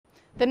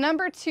The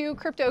 #2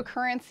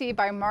 cryptocurrency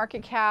by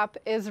market cap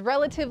is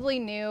relatively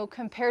new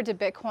compared to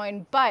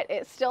Bitcoin, but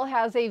it still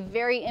has a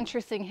very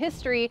interesting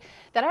history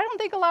that I don't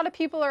think a lot of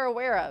people are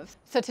aware of.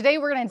 So today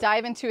we're going to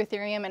dive into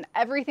Ethereum and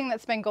everything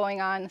that's been going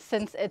on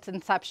since its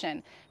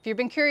inception. If you've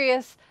been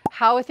curious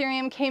how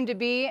Ethereum came to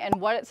be and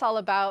what it's all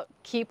about,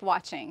 keep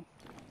watching.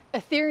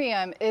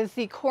 Ethereum is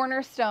the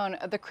cornerstone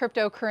of the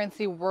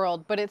cryptocurrency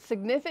world, but its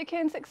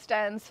significance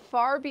extends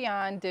far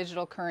beyond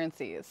digital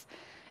currencies.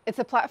 It's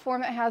a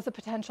platform that has the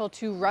potential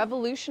to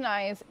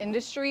revolutionize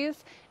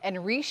industries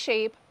and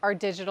reshape our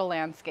digital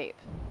landscape.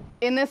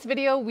 In this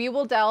video, we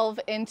will delve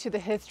into the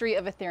history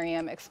of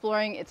Ethereum,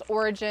 exploring its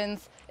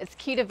origins, its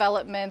key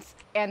developments,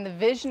 and the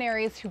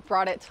visionaries who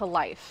brought it to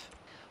life.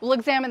 We'll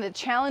examine the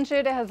challenges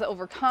it has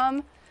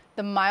overcome,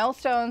 the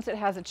milestones it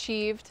has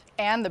achieved,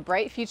 and the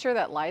bright future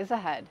that lies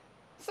ahead.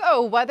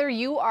 So whether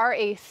you are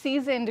a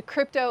seasoned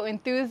crypto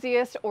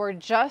enthusiast or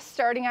just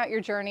starting out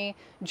your journey,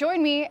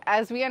 join me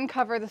as we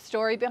uncover the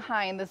story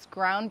behind this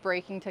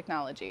groundbreaking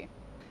technology.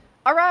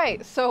 All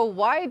right, so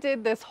why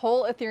did this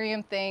whole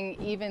Ethereum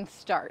thing even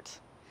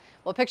start?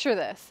 Well, picture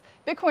this.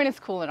 Bitcoin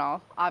is cool and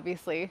all,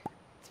 obviously.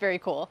 It's very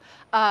cool.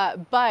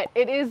 But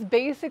it is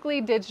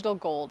basically digital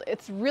gold.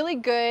 It's really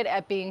good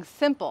at being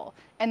simple,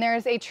 and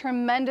there's a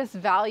tremendous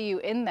value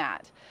in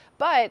that.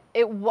 But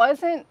it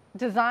wasn't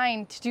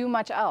designed to do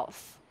much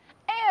else.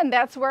 And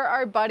that's where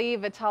our buddy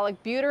Vitalik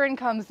Buterin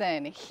comes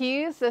in.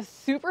 He's a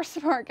super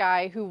smart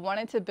guy who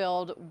wanted to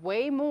build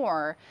way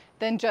more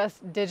than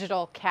just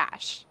digital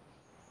cash.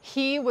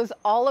 He was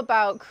all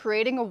about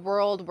creating a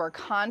world where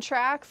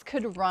contracts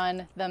could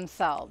run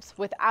themselves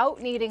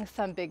without needing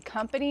some big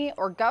company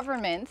or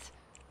government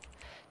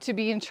to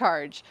be in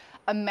charge.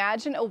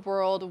 Imagine a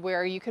world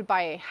where you could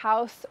buy a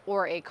house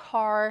or a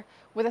car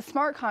with a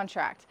smart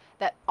contract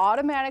that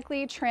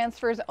automatically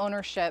transfers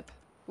ownership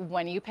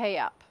when you pay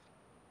up.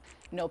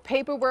 No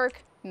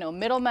paperwork, no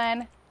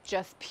middlemen,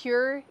 just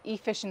pure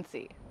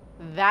efficiency.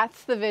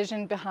 That's the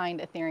vision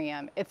behind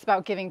Ethereum. It's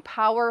about giving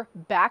power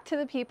back to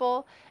the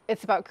people.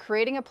 It's about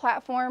creating a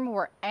platform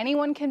where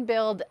anyone can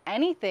build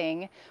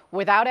anything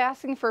without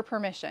asking for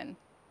permission.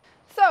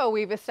 So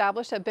we've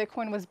established that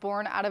Bitcoin was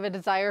born out of a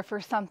desire for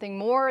something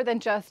more than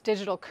just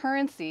digital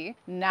currency.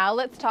 Now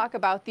let's talk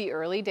about the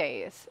early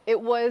days. It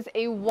was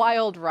a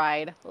wild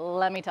ride,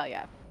 let me tell you.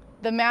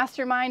 The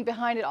mastermind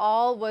behind it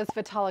all was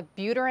Vitalik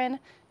Buterin,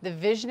 the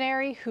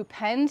visionary who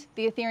penned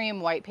the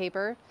Ethereum white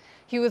paper.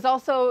 He was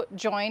also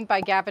joined by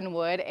Gavin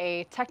Wood,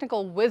 a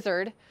technical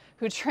wizard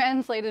who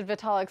translated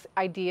Vitalik's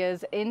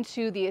ideas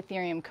into the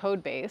Ethereum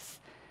codebase.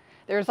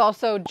 There's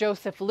also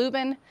Joseph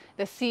Lubin,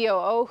 the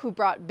COO who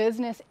brought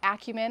business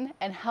acumen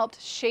and helped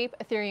shape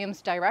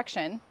Ethereum's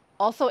direction.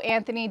 Also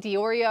Anthony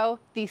Diorio,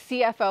 the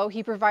CFO,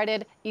 he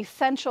provided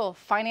essential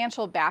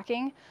financial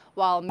backing,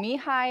 while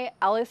Mihai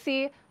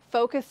Elisi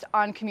focused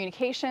on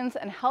communications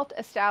and helped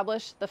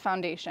establish the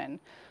foundation.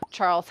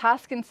 Charles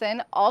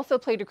Hoskinson also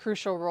played a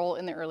crucial role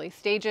in the early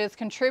stages,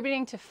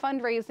 contributing to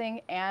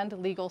fundraising and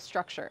legal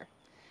structure.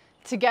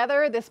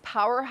 Together, this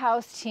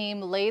powerhouse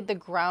team laid the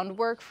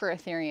groundwork for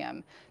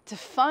Ethereum. To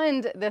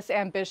fund this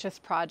ambitious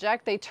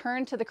project, they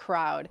turned to the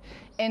crowd.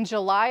 In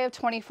July of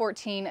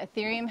 2014,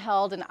 Ethereum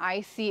held an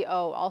ICO,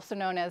 also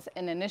known as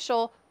an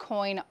initial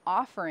coin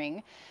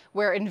offering,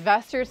 where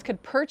investors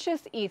could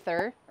purchase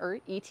Ether, or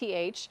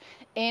ETH,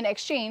 in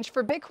exchange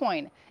for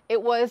Bitcoin.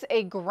 It was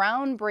a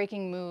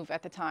groundbreaking move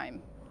at the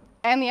time.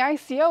 And the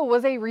ICO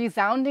was a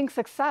resounding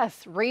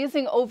success,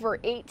 raising over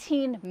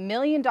 $18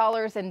 million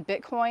in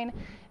Bitcoin.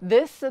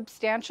 This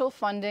substantial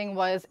funding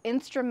was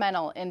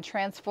instrumental in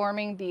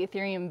transforming the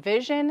Ethereum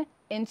vision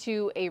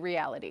into a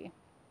reality.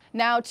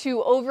 Now,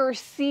 to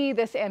oversee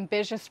this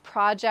ambitious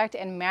project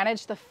and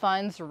manage the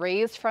funds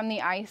raised from the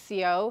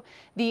ICO,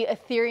 the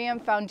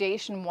Ethereum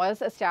Foundation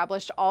was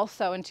established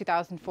also in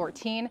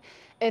 2014.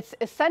 It's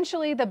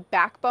essentially the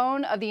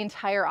backbone of the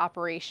entire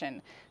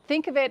operation.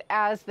 Think of it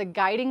as the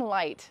guiding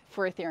light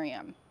for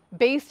Ethereum.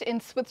 Based in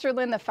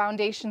Switzerland, the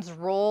foundation's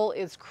role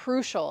is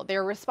crucial.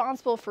 They're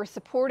responsible for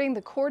supporting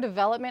the core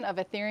development of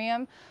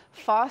Ethereum,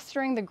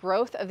 fostering the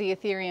growth of the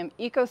Ethereum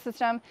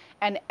ecosystem,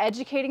 and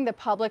educating the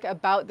public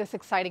about this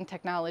exciting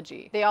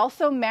technology. They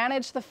also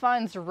manage the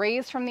funds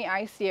raised from the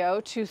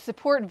ICO to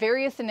support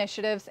various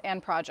initiatives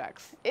and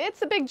projects.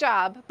 It's a big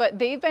job, but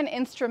they've been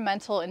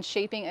instrumental in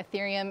shaping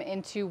Ethereum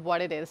into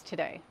what it is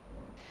today.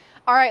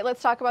 All right,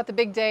 let's talk about the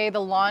big day,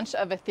 the launch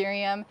of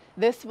Ethereum.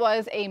 This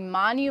was a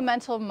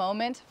monumental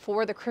moment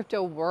for the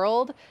crypto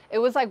world. It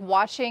was like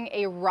watching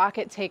a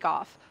rocket take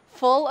off,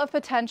 full of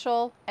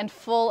potential and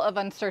full of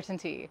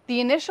uncertainty. The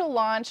initial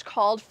launch,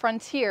 called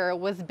Frontier,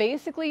 was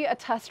basically a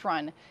test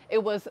run.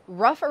 It was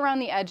rough around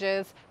the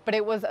edges, but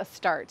it was a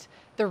start.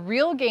 The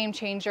real game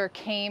changer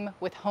came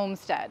with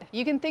Homestead.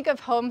 You can think of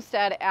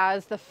Homestead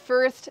as the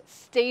first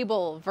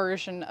stable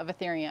version of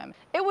Ethereum.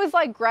 It was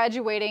like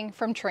graduating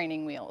from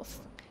training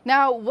wheels.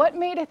 Now, what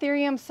made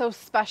Ethereum so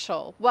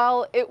special?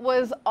 Well, it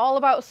was all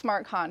about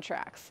smart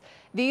contracts.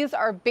 These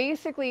are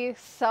basically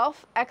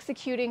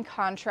self-executing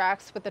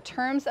contracts with the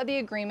terms of the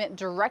agreement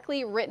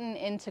directly written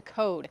into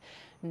code.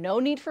 No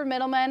need for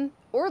middlemen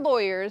or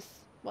lawyers.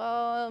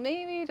 Well,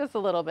 maybe just a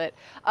little bit.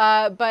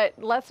 But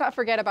let's not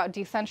forget about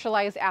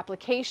decentralized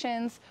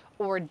applications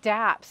or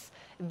dApps.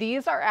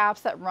 These are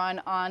apps that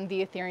run on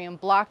the Ethereum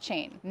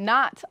blockchain,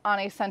 not on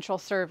a central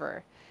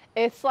server.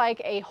 It's like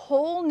a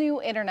whole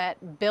new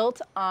internet built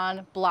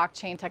on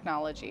blockchain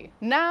technology.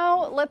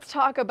 Now let's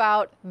talk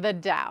about the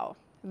DAO.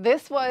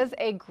 This was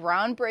a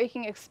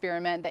groundbreaking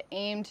experiment that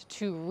aimed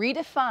to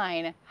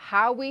redefine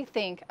how we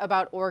think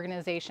about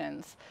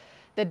organizations.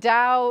 The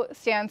DAO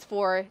stands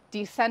for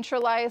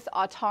Decentralized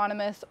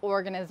Autonomous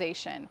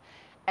Organization,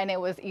 and it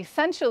was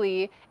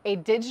essentially a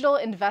digital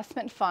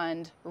investment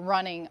fund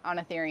running on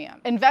Ethereum.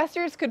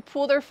 Investors could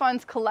pool their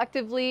funds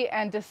collectively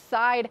and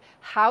decide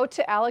how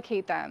to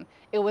allocate them.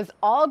 It was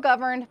all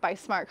governed by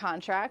smart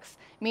contracts,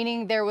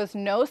 meaning there was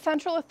no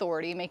central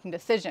authority making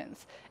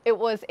decisions. It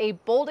was a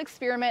bold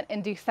experiment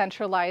in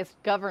decentralized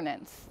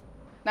governance.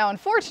 Now,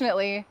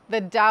 unfortunately,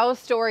 the DAO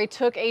story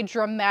took a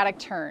dramatic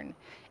turn.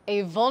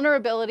 A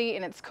vulnerability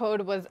in its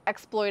code was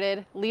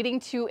exploited, leading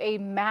to a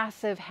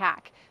massive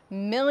hack.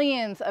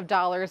 Millions of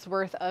dollars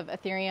worth of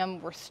Ethereum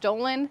were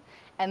stolen,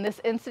 and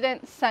this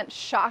incident sent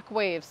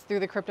shockwaves through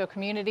the crypto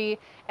community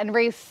and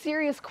raised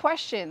serious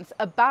questions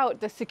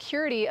about the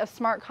security of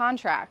smart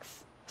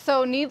contracts.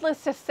 So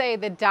needless to say,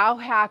 the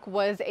DAO hack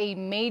was a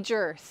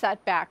major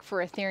setback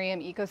for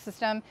Ethereum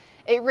ecosystem.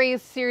 It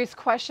raised serious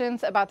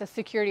questions about the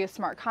security of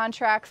smart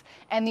contracts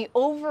and the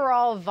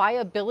overall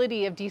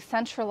viability of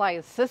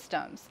decentralized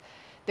systems.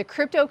 The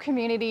crypto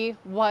community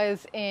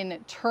was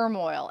in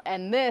turmoil,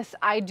 and this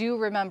I do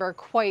remember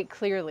quite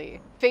clearly.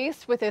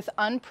 Faced with this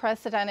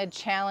unprecedented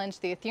challenge,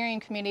 the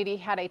Ethereum community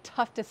had a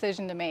tough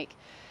decision to make.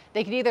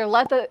 They could either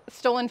let the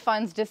stolen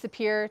funds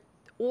disappear,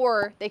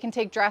 or they can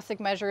take drastic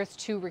measures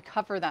to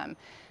recover them.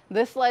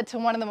 This led to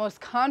one of the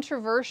most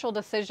controversial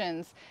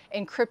decisions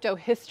in crypto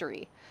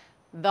history,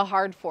 the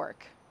hard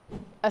fork.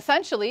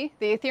 Essentially,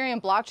 the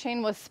Ethereum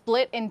blockchain was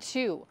split in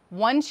two.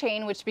 One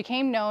chain, which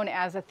became known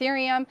as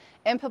Ethereum,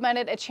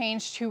 implemented a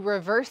change to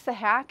reverse the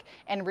hack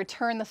and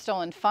return the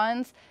stolen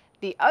funds.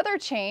 The other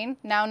chain,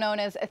 now known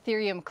as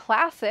Ethereum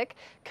Classic,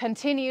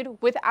 continued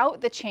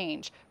without the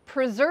change,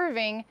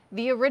 preserving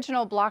the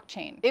original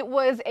blockchain. It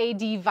was a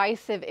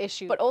divisive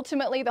issue, but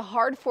ultimately the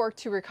hard fork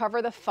to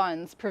recover the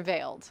funds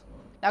prevailed.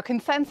 Now,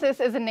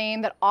 Consensys is a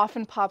name that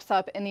often pops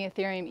up in the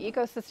Ethereum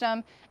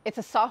ecosystem. It's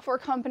a software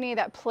company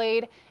that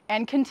played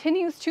and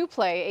continues to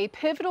play a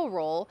pivotal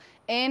role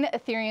in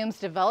Ethereum's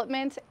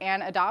development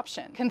and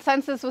adoption.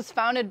 Consensys was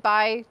founded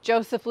by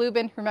Joseph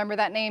Lubin. Remember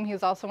that name? He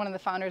was also one of the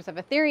founders of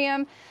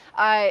Ethereum.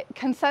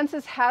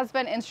 Consensys has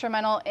been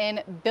instrumental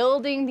in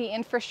building the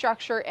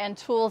infrastructure and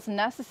tools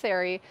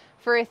necessary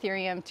for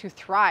Ethereum to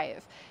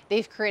thrive.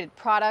 They've created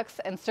products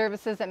and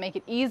services that make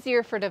it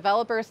easier for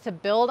developers to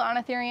build on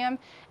Ethereum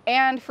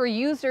and for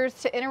users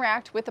to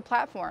interact with the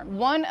platform.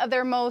 One of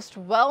their most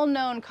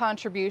well-known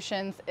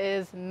contributions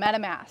is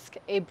MetaMask,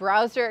 a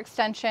browser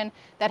extension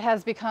that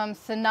has become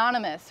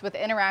synonymous with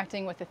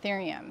interacting with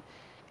Ethereum.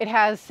 It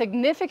has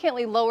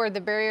significantly lowered the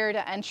barrier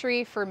to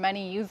entry for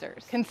many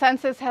users.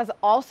 Consensys has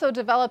also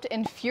developed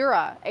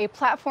Infura, a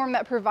platform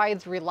that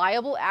provides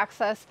reliable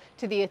access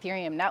to the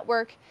Ethereum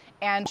network,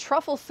 and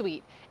Truffle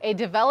Suite, a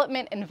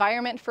development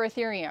environment for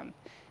Ethereum.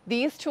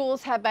 These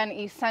tools have been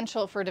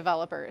essential for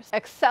developers,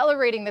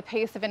 accelerating the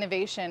pace of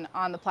innovation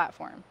on the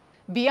platform.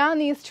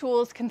 Beyond these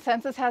tools,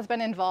 Consensys has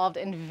been involved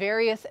in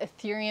various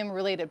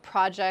Ethereum-related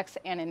projects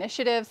and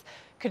initiatives,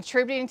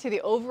 contributing to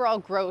the overall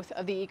growth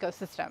of the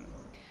ecosystem.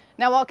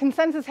 Now, while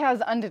Consensys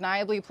has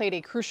undeniably played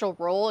a crucial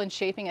role in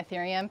shaping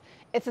Ethereum,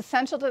 it's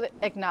essential to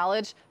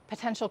acknowledge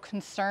potential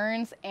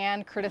concerns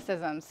and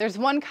criticisms. There's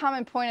one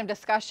common point of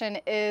discussion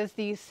is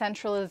the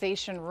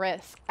centralization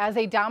risk. As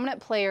a dominant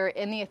player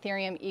in the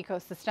Ethereum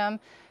ecosystem,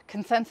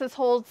 Consensys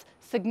holds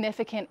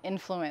significant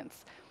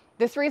influence.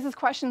 This raises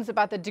questions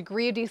about the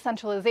degree of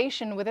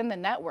decentralization within the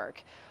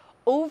network.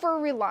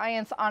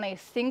 Over-reliance on a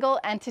single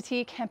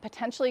entity can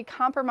potentially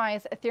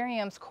compromise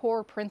Ethereum's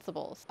core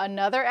principles.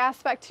 Another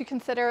aspect to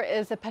consider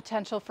is the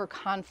potential for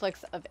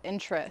conflicts of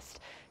interest.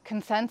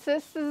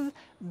 Consensys's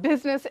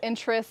business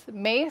interests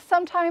may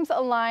sometimes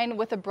align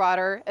with the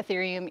broader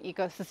Ethereum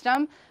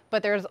ecosystem,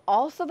 but there's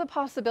also the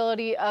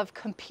possibility of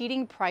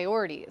competing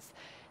priorities.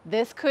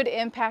 This could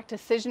impact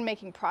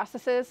decision-making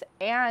processes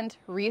and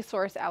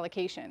resource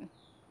allocation.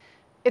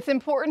 It's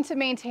important to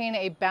maintain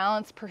a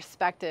balanced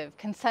perspective.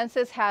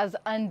 Consensys has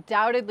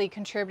undoubtedly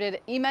contributed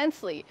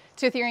immensely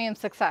to Ethereum's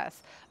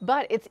success,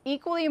 but it's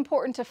equally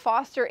important to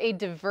foster a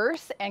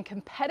diverse and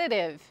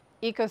competitive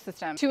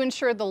ecosystem to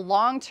ensure the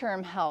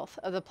long-term health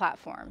of the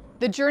platform.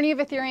 The journey of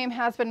Ethereum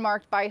has been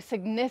marked by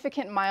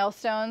significant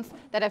milestones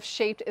that have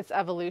shaped its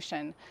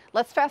evolution.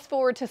 Let's fast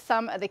forward to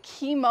some of the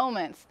key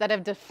moments that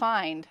have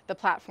defined the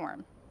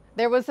platform.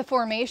 There was the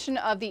formation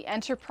of the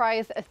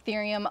Enterprise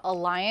Ethereum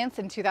Alliance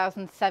in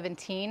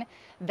 2017.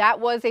 That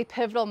was a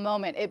pivotal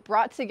moment. It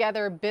brought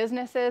together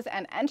businesses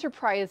and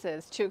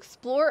enterprises to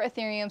explore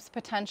Ethereum's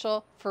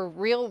potential for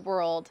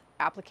real-world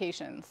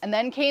applications. And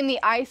then came the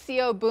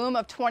ICO boom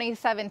of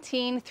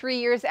 2017, 3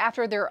 years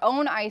after their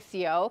own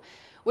ICO,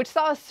 which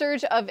saw a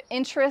surge of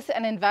interest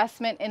and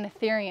investment in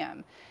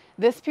Ethereum.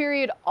 This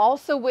period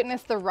also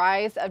witnessed the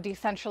rise of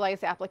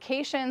decentralized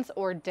applications,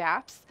 or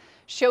dApps,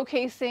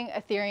 showcasing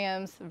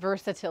Ethereum's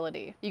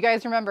versatility. You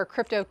guys remember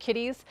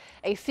CryptoKitties?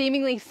 A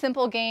seemingly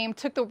simple game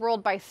took the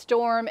world by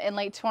storm in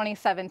late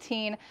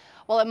 2017.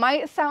 While it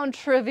might sound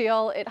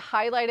trivial, it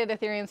highlighted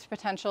Ethereum's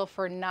potential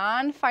for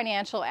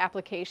non-financial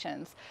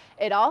applications.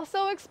 It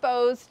also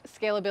exposed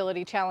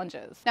scalability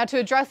challenges. Now, to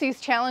address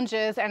these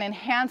challenges and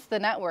enhance the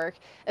network,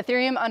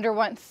 Ethereum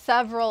underwent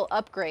several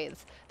upgrades.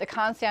 The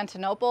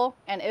Constantinople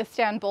and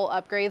Istanbul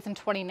upgrades in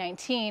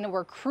 2019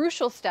 were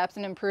crucial steps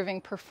in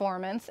improving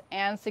performance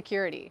and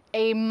security.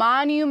 A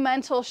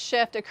monumental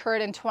shift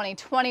occurred in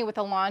 2020 with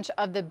the launch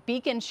of the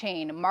Beacon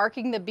chain,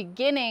 marking the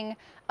beginning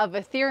of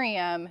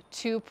Ethereum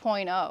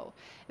 2.0.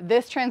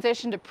 This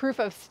transition to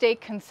proof-of-stake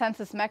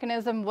consensus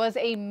mechanism was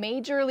a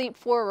major leap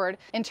forward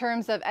in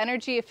terms of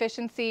energy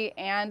efficiency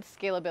and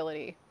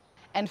scalability.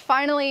 And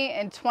finally,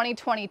 in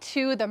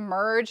 2022, the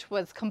merge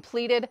was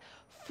completed,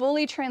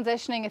 fully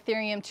transitioning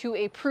Ethereum to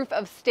a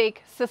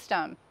proof-of-stake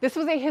system. This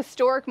was a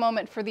historic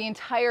moment for the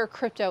entire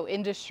crypto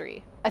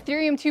industry.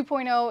 Ethereum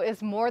 2.0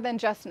 is more than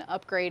just an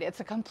upgrade,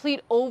 it's a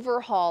complete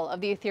overhaul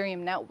of the Ethereum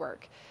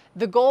network.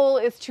 The goal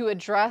is to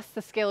address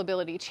the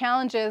scalability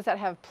challenges that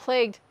have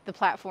plagued the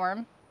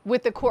platform,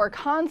 with the core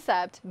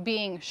concept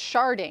being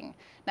sharding.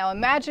 Now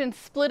imagine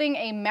splitting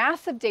a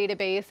massive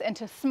database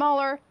into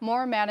smaller,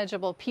 more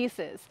manageable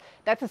pieces.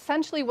 That's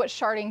essentially what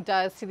sharding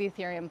does to the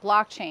Ethereum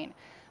blockchain.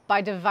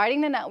 By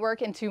dividing the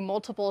network into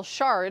multiple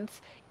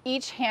shards,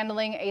 each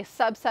handling a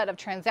subset of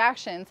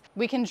transactions,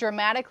 we can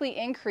dramatically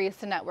increase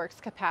the network's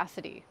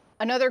capacity.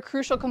 Another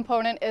crucial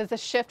component is the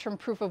shift from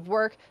proof of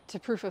work to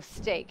proof of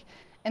stake.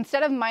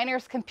 Instead of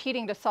miners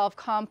competing to solve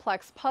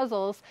complex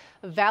puzzles,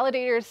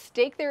 validators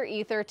stake their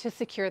ether to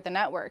secure the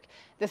network.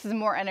 This is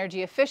more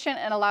energy efficient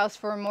and allows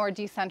for a more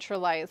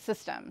decentralized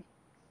system.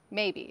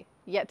 Maybe,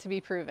 yet to be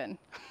proven.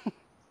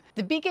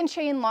 The Beacon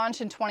chain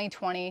launch in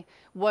 2020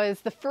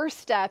 was the first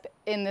step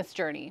in this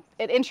journey.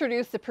 It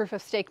introduced the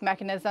proof-of-stake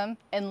mechanism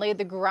and laid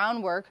the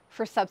groundwork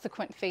for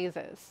subsequent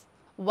phases.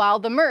 While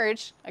the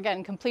merge,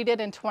 again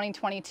completed in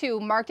 2022,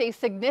 marked a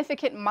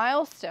significant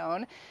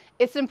milestone,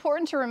 it's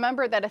important to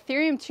remember that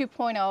Ethereum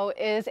 2.0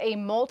 is a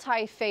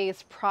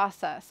multi-phase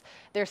process.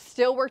 There's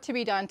still work to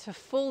be done to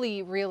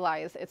fully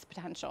realize its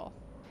potential.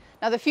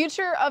 Now, the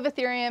future of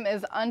Ethereum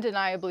is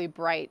undeniably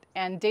bright,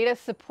 and data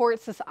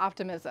supports this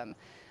optimism.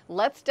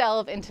 Let's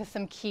delve into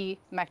some key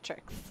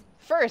metrics.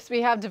 First,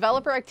 we have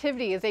developer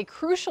activity as a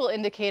crucial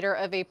indicator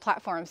of a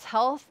platform's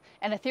health,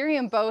 and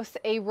Ethereum boasts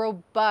a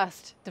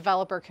robust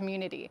developer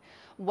community.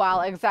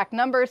 While exact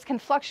numbers can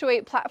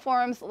fluctuate,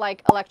 platforms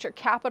like Electric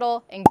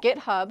Capital and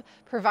GitHub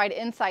provide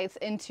insights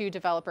into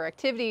developer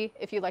activity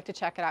if you'd like to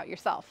check it out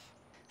yourself.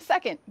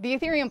 Second, the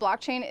Ethereum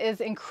blockchain is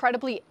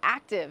incredibly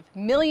active.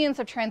 Millions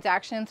of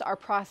transactions are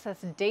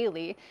processed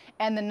daily,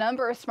 and the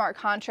number of smart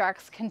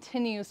contracts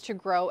continues to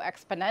grow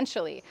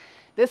exponentially.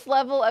 This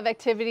level of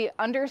activity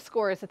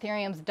underscores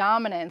Ethereum's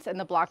dominance in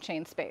the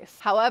blockchain space.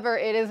 However,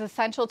 it is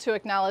essential to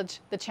acknowledge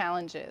the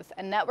challenges,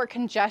 and network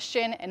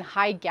congestion and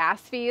high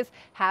gas fees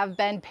have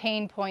been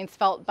pain points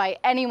felt by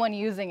anyone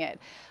using it.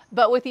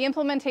 But with the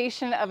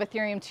implementation of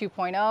Ethereum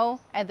 2.0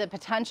 and the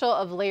potential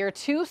of Layer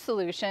 2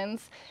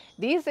 solutions,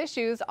 these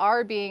issues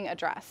are being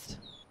addressed.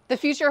 The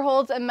future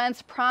holds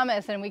immense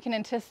promise, and we can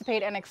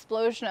anticipate an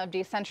explosion of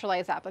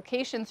decentralized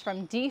applications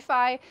from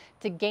DeFi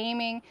to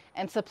gaming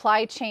and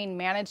supply chain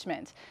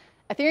management.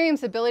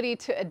 Ethereum's ability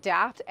to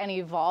adapt and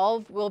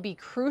evolve will be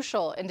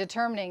crucial in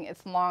determining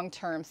its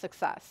long-term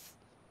success.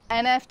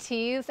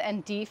 NFTs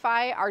and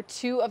DeFi are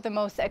two of the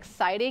most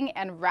exciting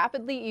and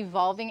rapidly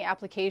evolving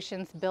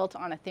applications built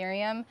on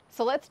Ethereum.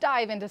 So let's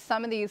dive into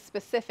some of these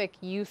specific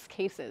use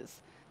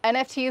cases.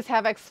 NFTs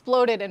have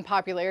exploded in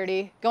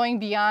popularity, going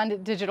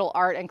beyond digital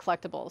art and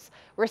collectibles.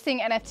 We're seeing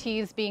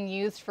NFTs being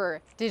used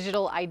for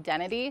digital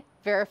identity,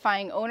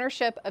 verifying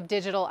ownership of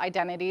digital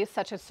identities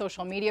such as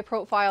social media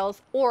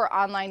profiles or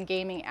online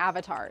gaming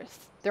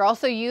avatars. They're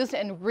also used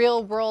in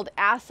real-world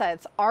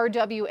assets,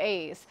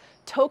 RWAs,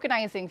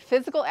 tokenizing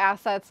physical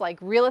assets like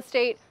real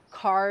estate,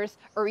 cars,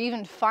 or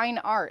even fine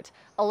art,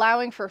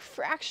 allowing for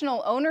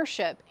fractional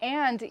ownership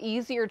and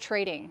easier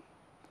trading.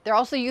 They're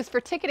also used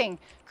for ticketing,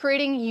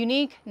 creating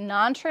unique,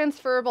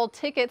 non-transferable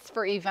tickets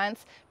for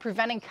events,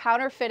 preventing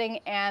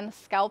counterfeiting and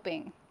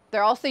scalping.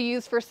 They're also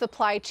used for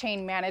supply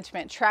chain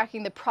management,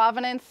 tracking the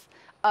provenance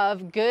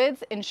of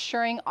goods,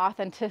 ensuring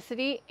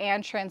authenticity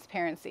and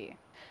transparency.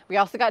 We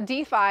also got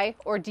DeFi,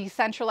 or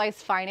decentralized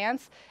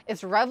finance.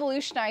 It's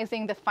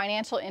revolutionizing the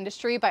financial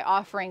industry by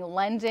offering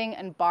lending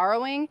and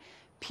borrowing,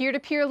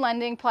 peer-to-peer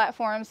lending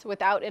platforms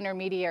without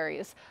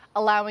intermediaries,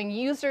 allowing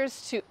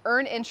users to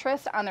earn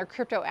interest on their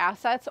crypto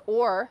assets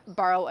or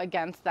borrow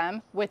against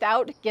them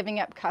without giving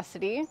up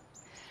custody.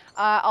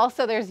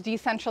 Also, there's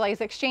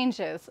decentralized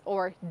exchanges,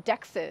 or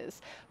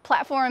DEXs,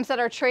 platforms that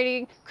are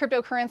trading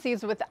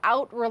cryptocurrencies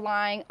without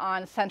relying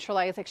on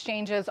centralized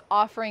exchanges,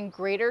 offering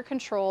greater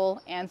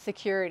control and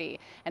security,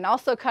 and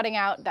also cutting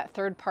out that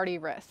third-party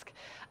risk.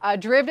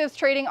 Derivatives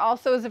trading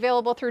also is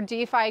available through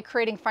DeFi,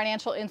 creating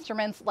financial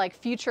instruments like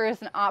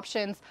futures and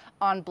options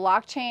on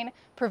blockchain,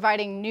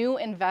 providing new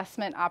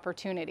investment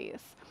opportunities.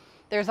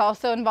 There's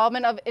also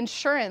involvement of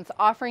insurance,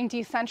 offering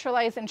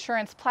decentralized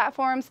insurance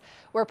platforms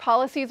where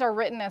policies are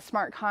written as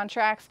smart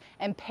contracts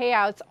and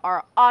payouts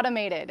are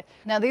automated.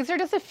 Now, these are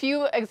just a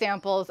few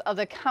examples of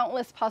the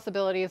countless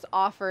possibilities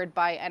offered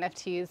by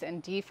NFTs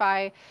and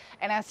DeFi.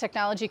 And as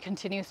technology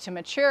continues to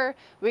mature,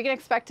 we can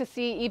expect to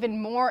see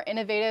even more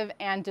innovative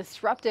and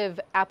disruptive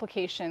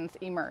applications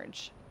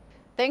emerge.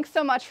 Thanks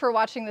so much for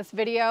watching this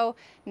video.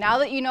 Now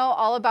that you know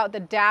all about the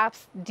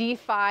dApps,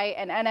 DeFi,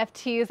 and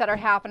NFTs that are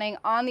happening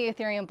on the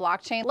Ethereum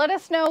blockchain, let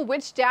us know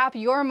which dApp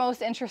you're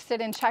most interested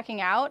in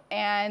checking out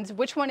and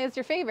which one is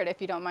your favorite,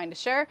 if you don't mind to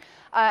share.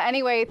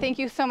 Anyway, thank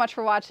you so much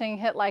for watching.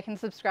 Hit like and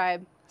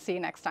subscribe. See you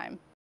next time.